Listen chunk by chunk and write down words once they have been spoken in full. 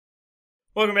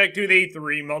Welcome back to the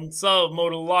 3 months of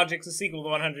Modal Logic, the sequel to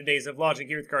 100 Days of Logic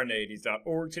here with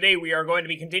Carneades.org. Today we are going to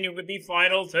be continuing with the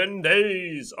final 10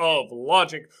 days of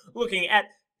logic, looking at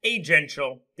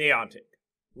Agential Deontic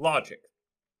Logic.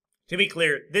 To be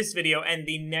clear, this video and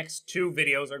the next two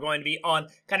videos are going to be on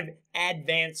kind of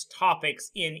advanced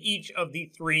topics in each of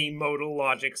the 3 modal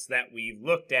logics that we've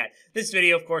looked at. This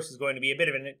video, of course, is going to be a bit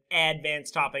of an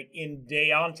advanced topic in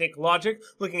Deontic Logic,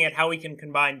 looking at how we can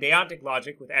combine Deontic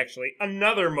Logic with actually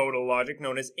another modal logic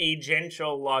known as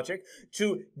Agential Logic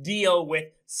to deal with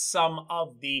some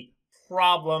of the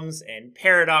problems and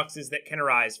paradoxes that can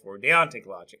arise for Deontic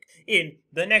logic. In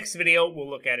the next video, we'll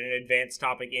look at an advanced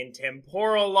topic in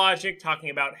temporal logic, talking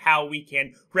about how we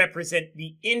can represent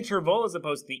the interval as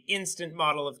opposed to the instant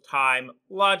model of time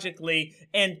logically,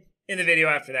 and in the video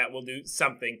after that, we'll do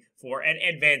something for an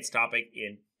advanced topic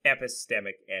in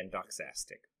epistemic and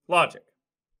doxastic logic.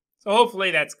 So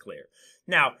hopefully that's clear.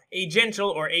 Now,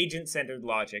 agential or agent-centered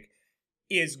logic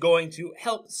is going to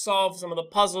help solve some of the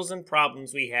puzzles and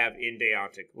problems we have in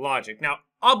Deontic logic. Now,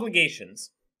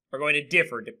 obligations are going to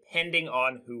differ depending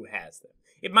on who has them.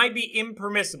 It might be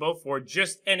impermissible for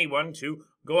just anyone to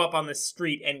go up on the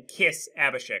street and kiss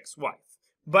Abhishek's wife,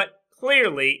 but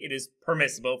clearly it is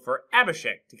permissible for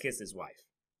Abhishek to kiss his wife,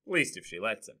 at least if she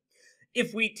lets him.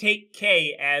 If we take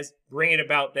K as bring it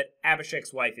about that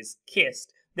Abhishek's wife is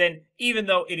kissed, then even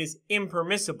though it is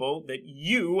impermissible that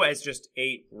you, as just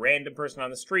a random person on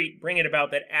the street, bring it about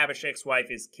that Abhishek's wife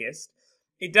is kissed,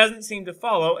 it doesn't seem to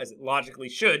follow, as it logically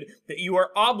should, that you are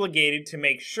obligated to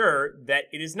make sure that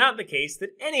it is not the case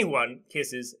that anyone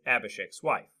kisses Abhishek's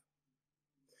wife.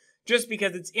 Just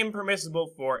because it's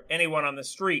impermissible for anyone on the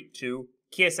street to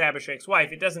kiss Abhishek's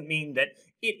wife, it doesn't mean that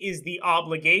it is the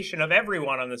obligation of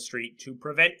everyone on the street to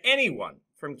prevent anyone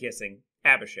from kissing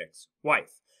Abhishek's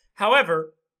wife.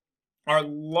 However, our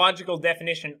logical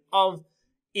definition of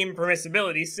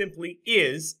impermissibility simply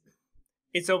is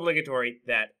it's obligatory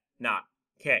that not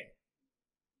K.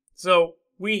 So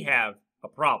we have a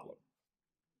problem.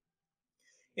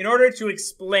 In order to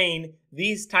explain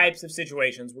these types of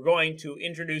situations, we're going to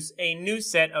introduce a new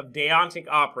set of deontic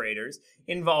operators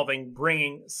involving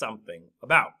bringing something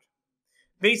about.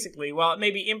 Basically, while it may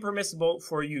be impermissible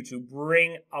for you to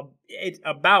bring it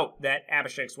about that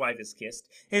Abhishek's wife is kissed,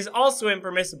 it is also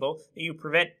impermissible that you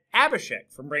prevent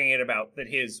Abhishek from bringing it about that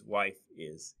his wife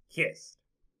is kissed.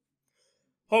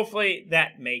 Hopefully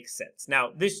that makes sense. Now,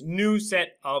 this new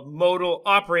set of modal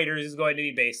operators is going to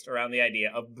be based around the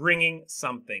idea of bringing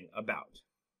something about.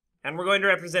 And we're going to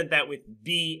represent that with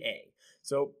BA.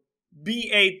 So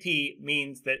BAP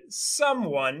means that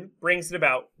someone brings it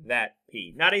about that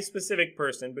P. Not a specific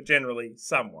person, but generally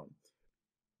someone.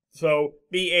 So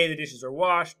BA, the dishes are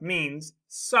washed, means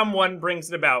someone brings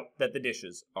it about that the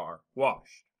dishes are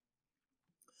washed.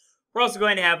 We're also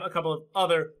going to have a couple of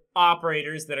other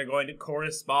operators that are going to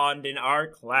correspond in our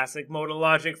classic modal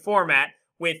logic format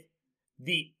with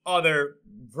the other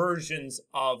versions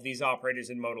of these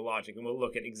operators in modal logic, and we'll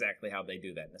look at exactly how they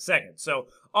do that in a second. So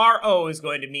RO is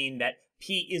going to mean that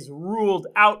P is ruled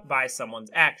out by someone's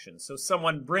action. So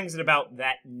someone brings it about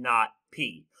that not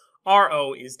P.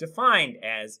 RO is defined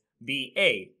as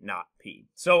BA, not P.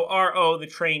 So RO, the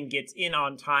train gets in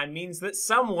on time, means that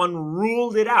someone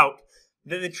ruled it out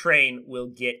that the train will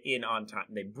get in on time.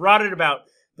 They brought it about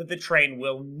that the train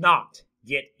will not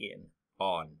get in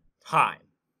on time.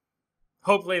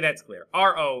 Hopefully that's clear.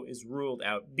 RO is ruled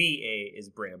out. BA is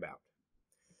bring about.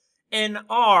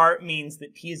 NR means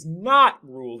that P is not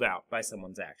ruled out by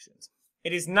someone's actions.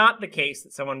 It is not the case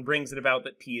that someone brings it about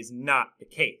that P is not the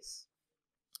case.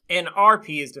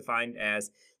 NRP is defined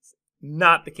as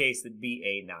not the case that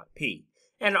BA not P.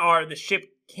 NR, the ship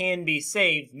can be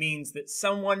saved, means that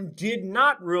someone did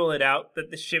not rule it out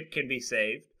that the ship can be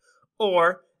saved,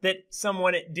 or that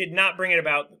someone did not bring it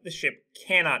about that the ship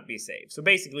cannot be saved. So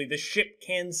basically, the ship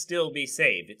can still be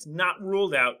saved. It's not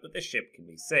ruled out that the ship can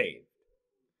be saved.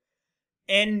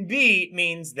 NB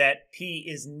means that P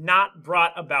is not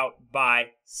brought about by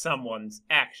someone's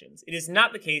actions. It is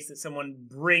not the case that someone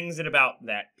brings it about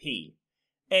that P.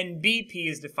 NBP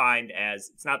is defined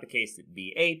as it's not the case that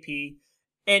BAP.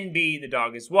 NB, the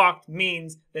dog is walked,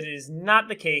 means that it is not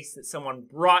the case that someone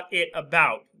brought it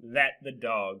about that the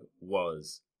dog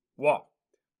was walked.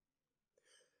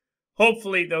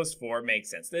 Hopefully those 4 make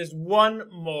sense. There's one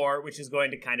more which is going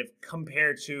to kind of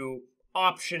compare to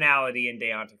optionality in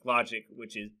Deontic logic,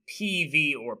 which is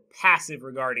PV, or passive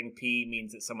regarding P,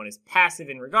 means that someone is passive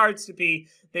in regards to P.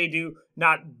 They do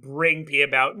not bring P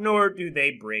about, nor do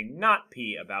they bring not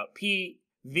P about.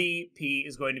 PVP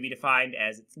is going to be defined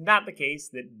as it's not the case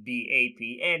that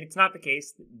BAP, and it's not the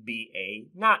case that BA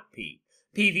not P.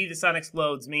 PV, the sun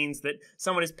explodes, means that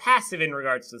someone is passive in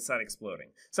regards to the sun exploding.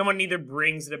 Someone neither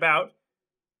brings it about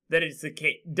that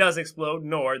it does explode,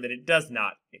 nor that it does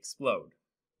not explode.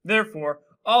 Therefore,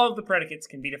 all of the predicates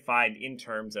can be defined in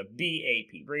terms of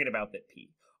BAP, bring it about that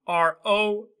P.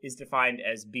 RO is defined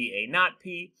as BA not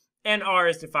P, NR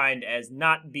is defined as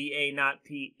not BA not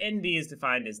P, ND is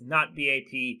defined as not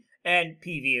BAP, and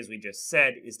PV, as we just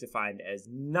said, is defined as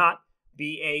not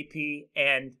BAP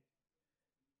and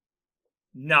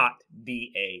not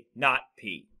BA not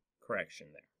P. Correction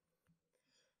there.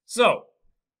 So,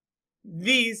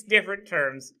 these different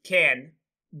terms can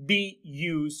be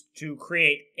used to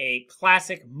create a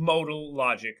classic modal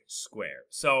logic square.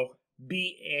 So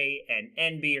BA and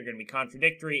NB are going to be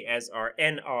contradictory, as are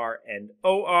NR and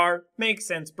OR. Makes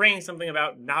sense. Bringing something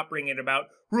about, not bringing it about.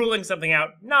 Ruling something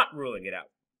out, not ruling it out.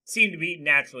 Seem to be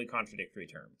naturally contradictory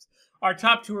terms. Our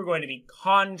top two are going to be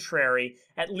contrary.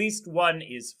 At least one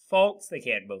is false. They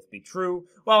can't both be true.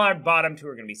 While our bottom two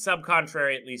are going to be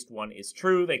subcontrary. At least one is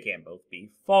true. They can't both be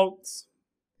false.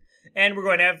 And we're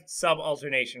going to have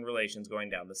subalternation relations going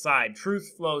down the side.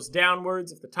 Truth flows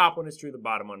downwards. If the top one is true, the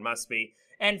bottom one must be.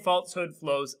 And falsehood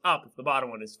flows up. If the bottom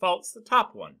one is false, the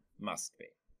top one must be.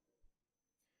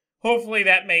 Hopefully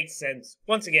that makes sense.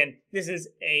 Once again, this is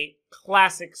a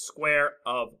classic square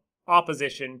of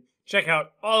opposition. Check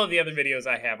out all of the other videos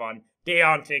I have on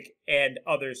Deontic and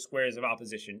other squares of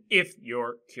opposition if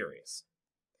you're curious.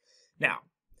 Now,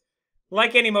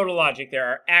 like any modal logic, there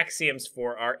are axioms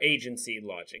for our agency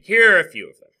logic. Here are a few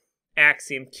of them.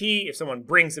 Axiom T, if someone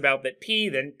brings about that P,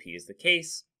 then P is the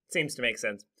case. Seems to make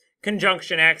sense.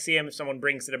 Conjunction axiom, if someone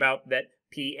brings it about that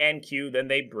P and Q, then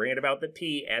they bring it about that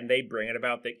P and they bring it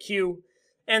about that Q.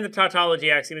 And the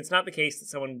tautology axiom, it's not the case that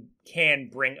someone can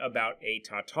bring about a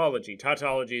tautology.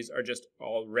 Tautologies are just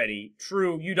already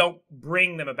true. You don't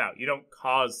bring them about. You don't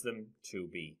cause them to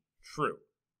be true.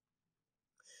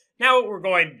 Now what we're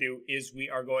going to do is we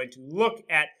are going to look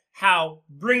at how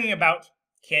bringing about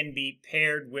can be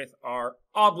paired with our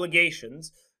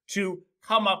obligations to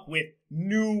come up with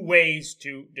new ways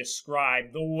to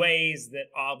describe the ways that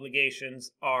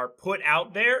obligations are put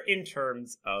out there in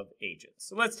terms of agents.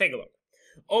 So let's take a look.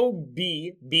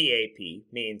 OBBAP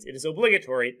means it is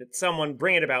obligatory that someone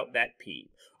bring it about that P.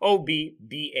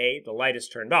 OBBA, the light is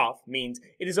turned off, means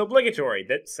it is obligatory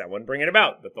that someone bring it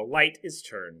about, that the light is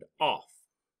turned off.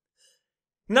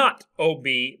 Not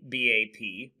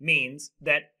OBBAP means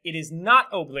that it is not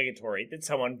obligatory that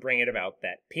someone bring it about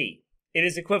that P. It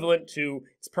is equivalent to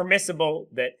it's permissible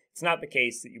that it's not the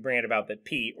case that you bring it about that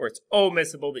P, or it's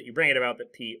omissible that you bring it about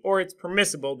that P, or it's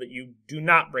permissible that you do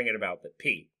not bring it about that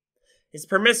P. It's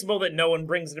permissible that no one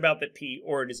brings it about that P,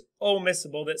 or it is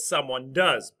omissible that someone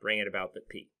does bring it about that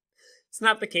P. It's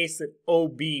not the case that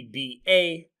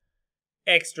OBBA,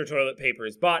 extra toilet paper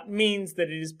is bought, means that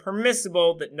it is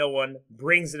permissible that no one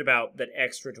brings it about that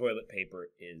extra toilet paper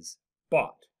is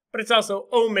bought. But it's also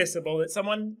omissible that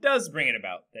someone does bring it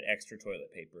about that extra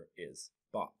toilet paper is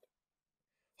bought.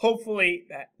 Hopefully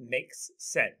that makes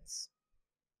sense.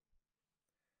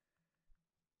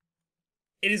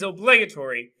 It is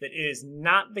obligatory that it is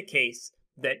not the case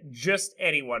that just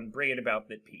anyone bring it about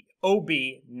that P. OB,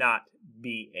 not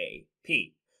BAP.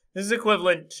 This is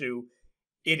equivalent to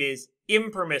it is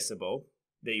impermissible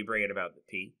that you bring it about that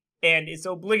P, and it's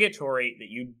obligatory that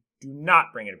you do not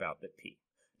bring it about that P.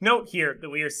 Note here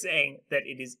that we are saying that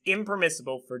it is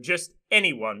impermissible for just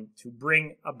anyone to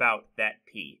bring about that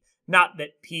P, not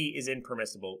that P is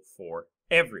impermissible for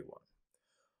everyone.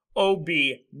 OB,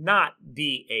 not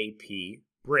BAP,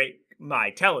 break my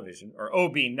television, or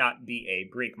OB, not BA,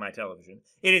 break my television.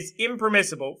 It is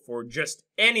impermissible for just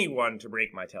anyone to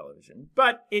break my television,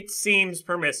 but it seems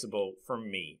permissible for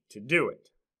me to do it.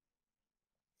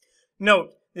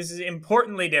 Note, this is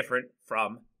importantly different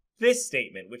from this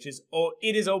statement, which is,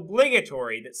 it is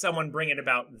obligatory that someone bring it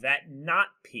about that not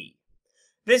P.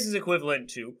 This is equivalent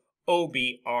to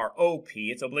OBROP.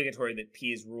 It's obligatory that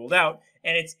P is ruled out,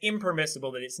 and it's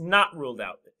impermissible that it's not ruled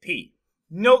out that P.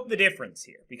 Note the difference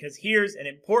here, because here's an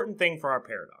important thing for our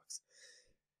paradox.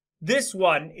 This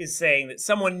one is saying that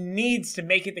someone needs to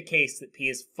make it the case that P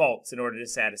is false in order to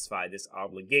satisfy this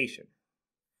obligation.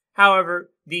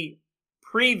 However, the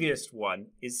previous one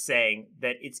is saying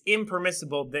that it's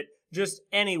impermissible that just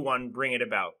anyone bring it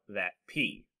about that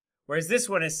P. Whereas this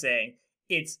one is saying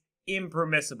it's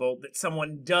impermissible that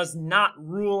someone does not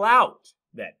rule out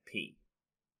that P.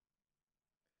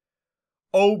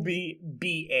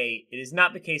 OBBA, it is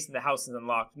not the case that the house is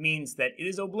unlocked, means that it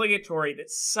is obligatory that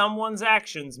someone's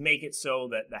actions make it so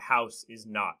that the house is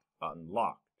not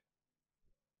unlocked.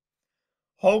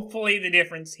 Hopefully the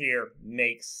difference here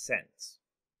makes sense.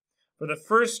 For the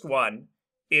first one,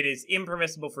 it is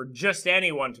impermissible for just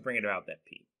anyone to bring it about that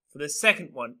P. For the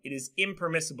second one, it is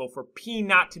impermissible for P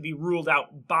not to be ruled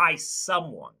out by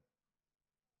someone.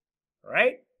 All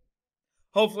right?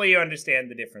 Hopefully you understand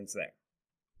the difference there.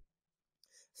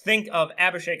 Think of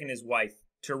Abhishek and his wife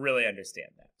to really understand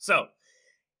that. So,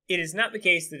 it is not the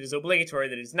case that it is obligatory,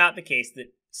 that it is not the case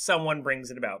that someone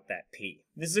brings it about that P.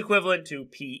 This is equivalent to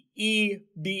PE,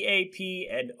 BAP,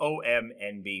 and OM,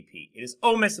 and BP. It is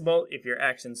omissible if your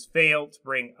actions fail to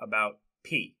bring about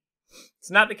P.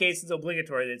 It's not the case it's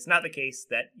obligatory, that it's not the case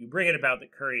that you bring it about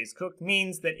that curry is cooked,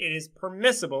 means that it is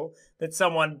permissible that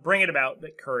someone bring it about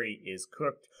that curry is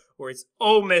cooked, or it's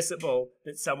omissible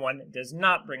that someone does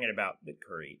not bring it about that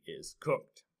curry is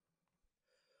cooked.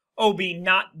 OB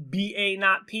not BA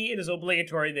not P, it is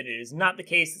obligatory that it is not the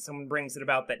case that someone brings it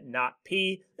about that not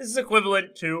P. This is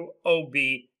equivalent to OB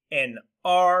and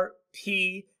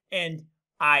RP and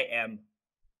IM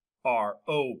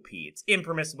ROP. It's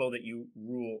impermissible that you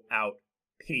rule out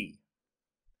P.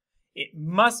 It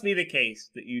must be the case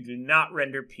that you do not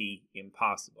render P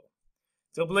impossible.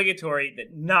 It's obligatory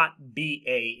that not BA,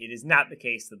 it is not the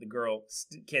case that the girl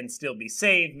can still be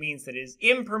saved, means that it is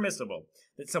impermissible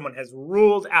that someone has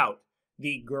ruled out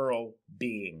the girl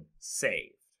being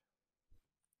saved.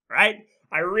 Right?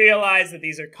 I realize that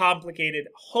these are complicated.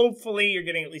 Hopefully you're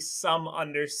getting at least some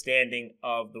understanding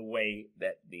of the way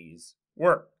that these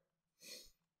work.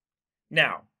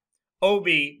 Now, OB,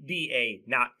 BA,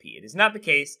 not P. It is not the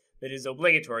case that it is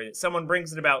obligatory that someone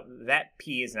brings it about that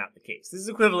P is not the case. This is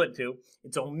equivalent to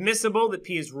it's omissible that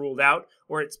P is ruled out,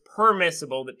 or it's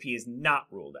permissible that P is not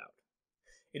ruled out.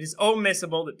 It is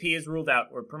omissible that P is ruled out,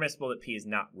 or permissible that P is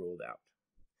not ruled out.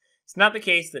 It's not the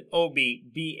case that OB,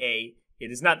 BA,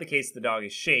 it is not the case the dog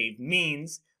is shaved,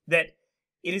 means that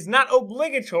it is not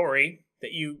obligatory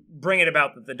that you bring it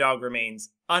about that the dog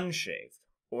remains unshaved.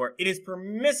 Or it is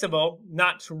permissible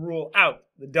not to rule out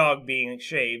the dog being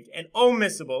shaved, and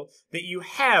omissible that you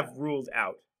have ruled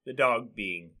out the dog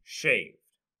being shaved.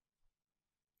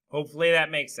 Hopefully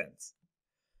that makes sense.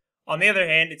 On the other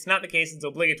hand, it's not the case it's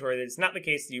obligatory, that it's not the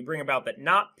case that you bring about that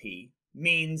not P,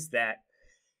 means that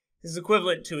this is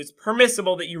equivalent to it's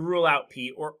permissible that you rule out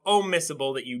P, or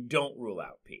omissible that you don't rule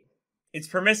out P. It's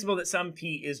permissible that some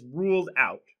P is ruled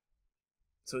out,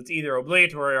 so it's either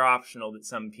obligatory or optional that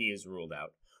some P is ruled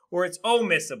out. Or it's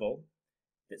omissible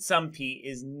that some P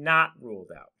is not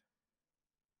ruled out.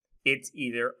 It's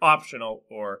either optional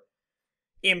or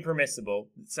impermissible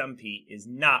that some P is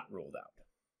not ruled out.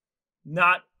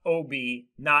 Not OB,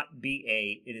 not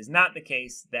BA. It is not the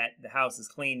case that the house is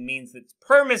clean means that it's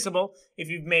permissible if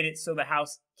you've made it so the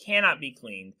house cannot be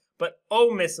cleaned, but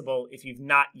omissible if you've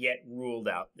not yet ruled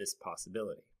out this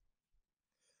possibility.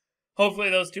 Hopefully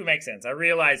those two make sense. I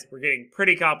realize we're getting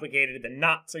pretty complicated. The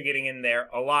knots are getting in there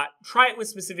a lot. Try it with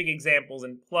specific examples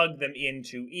and plug them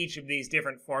into each of these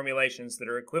different formulations that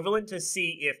are equivalent to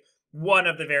see if one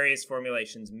of the various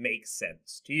formulations makes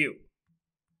sense to you.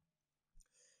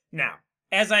 Now,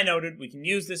 as I noted, we can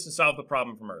use this to solve the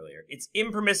problem from earlier. It's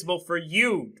impermissible for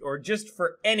you, or just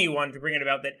for anyone, to bring it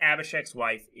about that Abhishek's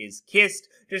wife is kissed,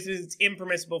 just as it's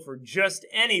impermissible for just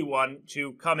anyone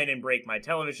to come in and break my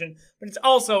television, but it's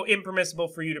also impermissible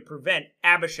for you to prevent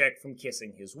Abhishek from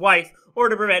kissing his wife, or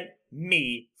to prevent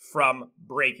me from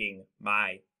breaking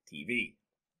my TV.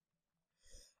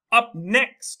 Up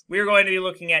next, we're going to be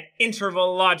looking at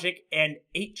interval logic and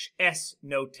HS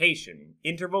notation,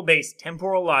 interval-based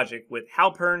temporal logic with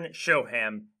Halpern,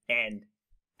 Shoham, and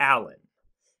Allen.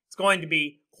 It's going to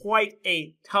be quite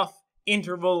a tough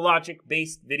interval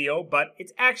logic-based video, but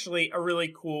it's actually a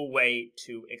really cool way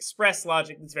to express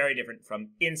logic that's very different from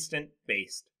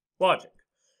instant-based logic.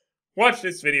 Watch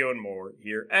this video and more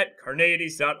here at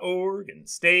Carneades.org, and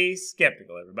stay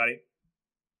skeptical, everybody.